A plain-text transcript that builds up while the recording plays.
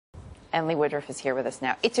And Lee Woodruff is here with us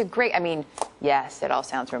now. It's a great, I mean, yes, it all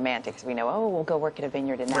sounds romantic because we know, oh, we'll go work at a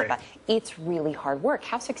vineyard in Napa. Right. It's really hard work.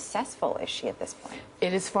 How successful is she at this point?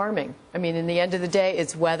 It is farming. I mean, in the end of the day,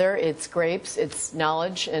 it's weather, it's grapes, it's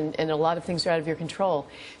knowledge, and a lot of things are out of your control.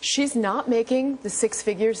 She's not making the 6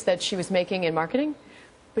 figures that she was making in marketing,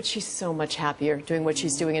 but she's so much happier doing what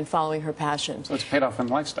she's doing and following her passion. So it's paid off in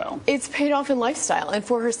lifestyle. It's paid off in lifestyle. And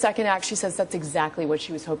for her second act, she says that's exactly what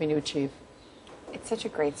she was hoping to achieve. It's such a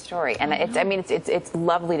great story, and it's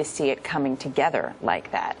lovely to see it coming together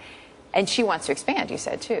like that. And she wants to expand, you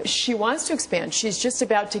said, too. She wants to expand. She's just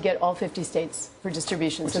about to get all 50 states for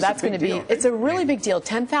distribution. Which so that's going to be, right? it's a really big deal.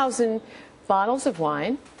 10,000 bottles of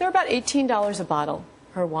wine. They're about $18 a bottle,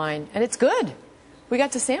 her wine, and it's good. We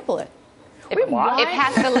got to sample it. It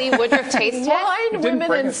has the Lee Woodruff taste test. Wine,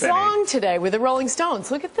 Women, and Song today with the Rolling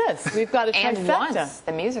Stones. Look at this. We've got a trifecta. And Once,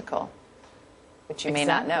 the musical, which you may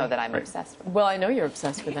not know that I'm obsessed with. Well, I know you're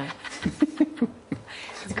obsessed with that.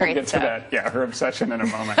 It's great we'll get stuff. to that. Yeah, her obsession in a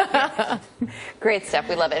moment. Great stuff.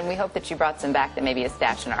 We love it. And we hope that you brought some back that maybe is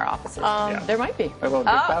stashed in our offices. There might be. A little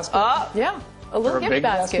gift basket? Yeah, a little gift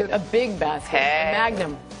basket. A big basket. Hey. A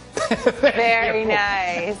magnum. Very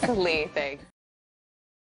nice. Lee, thanks.